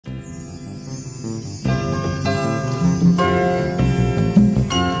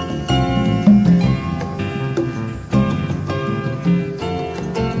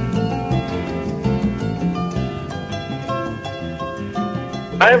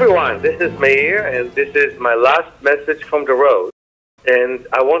Hi everyone, this is Meir, and this is my last message from the road. And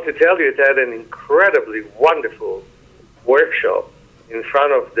I want to tell you it had an incredibly wonderful workshop in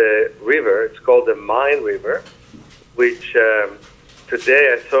front of the river. It's called the Main River, which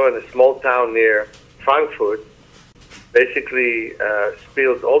today I saw in a small town near Frankfurt, basically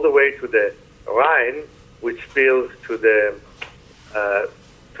spills all the way to the Rhine, which spills to the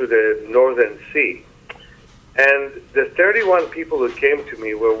Northern Sea. And the 31 people who came to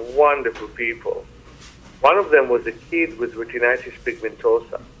me were wonderful people. One of them was a kid with retinitis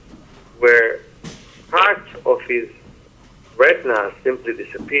pigmentosa, where parts of his retina simply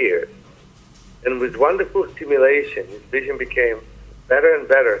disappeared. And with wonderful stimulation, his vision became better and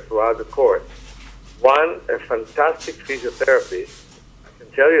better throughout the course. One, a fantastic physiotherapist. I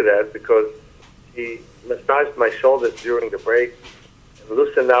can tell you that because he massaged my shoulders during the break and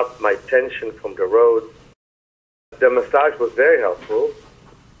loosened up my tension from the road. The massage was very helpful,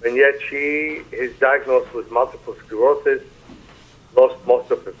 and yet his diagnosed with multiple sclerosis, lost most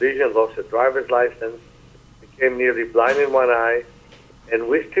of her vision, lost her driver's license, became nearly blind in one eye, and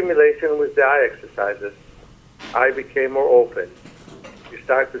with stimulation with the eye exercises, I became more open. You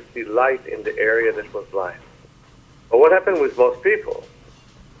start to see light in the area that was blind. But what happened with most people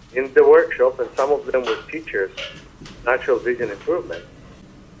in the workshop, and some of them were teachers, natural vision improvement,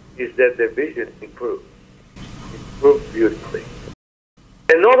 is that their vision improved beautifully.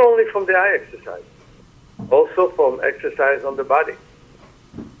 And not only from the eye exercise, also from exercise on the body.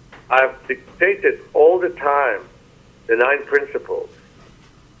 I've dictated all the time the 9 principles.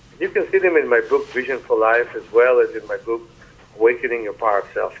 You can see them in my book, Vision for Life, as well as in my book, Awakening Your Power of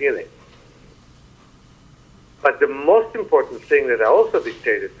Self-Healing. But the most important thing that I also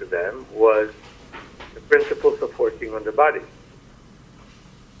dictated to them was the principles of working on the body.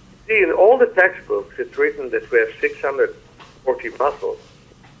 See, in all the textbooks, it's written that we have 640 muscles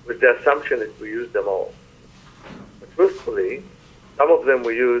with the assumption that we use them all. But truthfully, some of them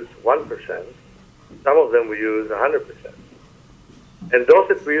we use 1%, some of them we use 100%. And those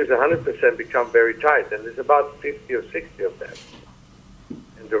that we use 100% become very tight, and there's about 50 or 60 of them.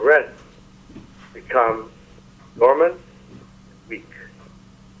 And the rest become dormant, weak.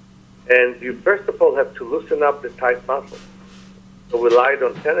 And you first of all have to loosen up the tight muscles. So we lied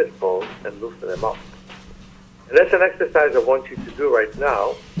on tennis balls and loosen them up. And that's an exercise I want you to do right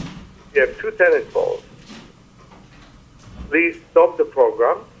now. If you have 2 tennis balls, please stop the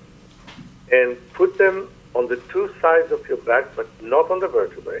program and put them on the 2 sides of your back, but not on the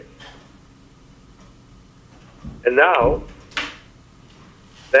vertebrae. And now,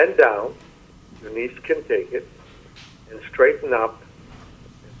 bend down, your knees can take it, and straighten up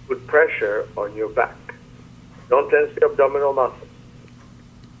and put pressure on your back. Don't tense the abdominal muscles.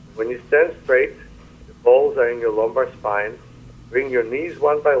 When you stand straight, the balls are in your lumbar spine. Bring your knees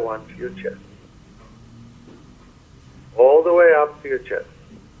one by one to your chest. All the way up to your chest.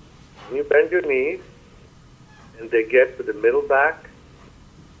 When you bend your knees, and they get to the middle back,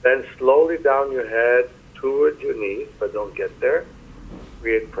 bend slowly down your head towards your knees, but don't get there.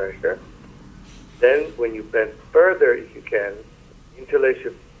 Create pressure. Then when you bend further, if you can, interlace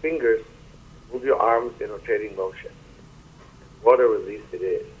your fingers, move your arms in rotating motion. What a release it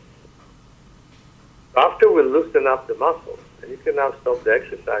is. After we loosen up the muscles, and you can now stop the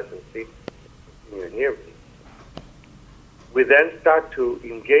exercise and see if you're near me, we then start to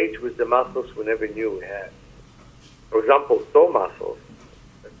engage with the muscles we never knew we had. For example, toe muscles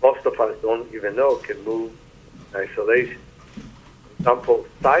that most of us don't even know can move in isolation. For example,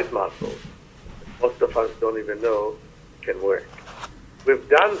 side muscles that most of us don't even know can work. We've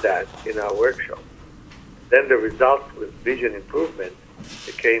done that in our workshop. Then the results with vision improvement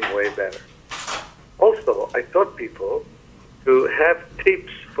became way better. Also, I taught people to have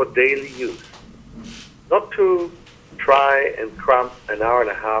tips for daily use. Not to try and cram an hour and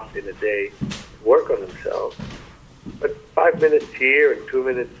a half in a day to work on themselves, but 5 minutes here and 2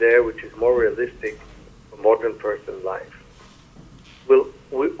 minutes there, which is more realistic for modern person life.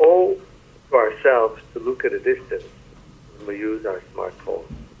 We owe to ourselves to look at a distance when we use our smartphone.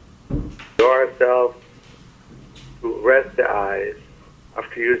 We owe ourselves to rest the eyes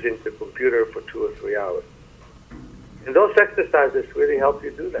after using the computer for 2 or 3 hours. And those exercises really help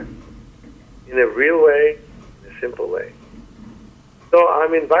you do that in a real way, in a simple way. So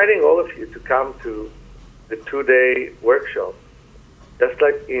I'm inviting all of you to come to the 2-day workshop. Just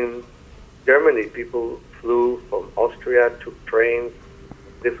like in Germany, people flew from Austria, took trains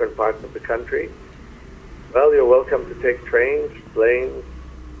from different parts of the country. Well, you're welcome to take trains, planes,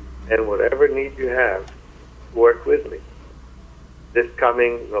 and whatever need you have to work with me this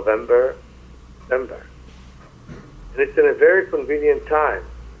coming November, December. And it's in a very convenient time.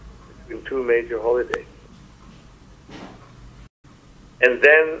 between two major holidays. And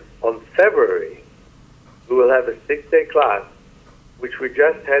then on February, we will have a 6-day class, which we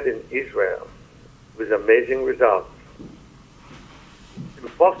just had in Israel, with amazing results. It's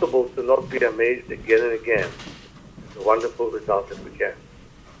impossible to not be amazed again and again at the wonderful results that we get.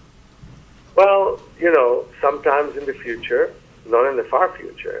 Well, you know, sometimes in the future, not in the far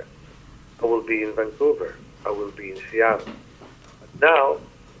future, I will be in Vancouver, I will be in Seattle. But now,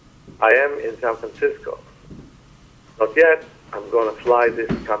 I am in San Francisco. Not yet, I'm going to fly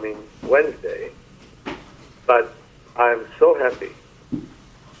this coming Wednesday, but I'm so happy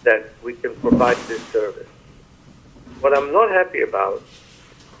that we can provide this service. What I'm not happy about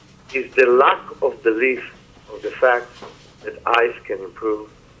is the lack of belief of the fact that eyes can improve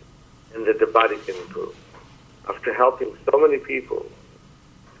and that the body can improve. After helping so many people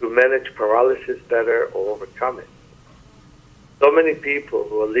to manage paralysis better or overcome it, so many people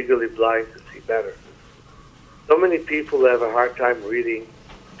who are legally blind to see better, so many people who have a hard time reading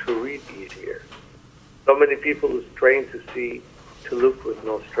to read easier, so many people who strain to see to look with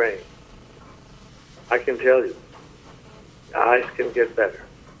no strain. I can tell you, the eyes can get better.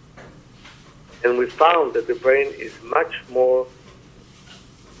 And we found that the brain is much more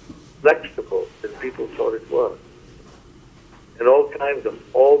flexible than people thought it was. And all kinds of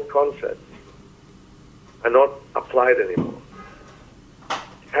old concepts are not applied anymore.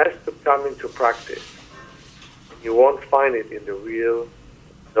 It has to come into practice. You won't find it in the real,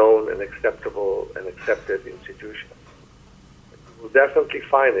 known and acceptable and accepted institutions. But you will definitely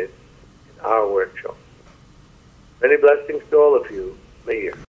find it in our workshop. Many blessings to all of you.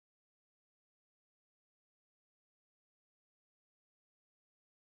 Meir.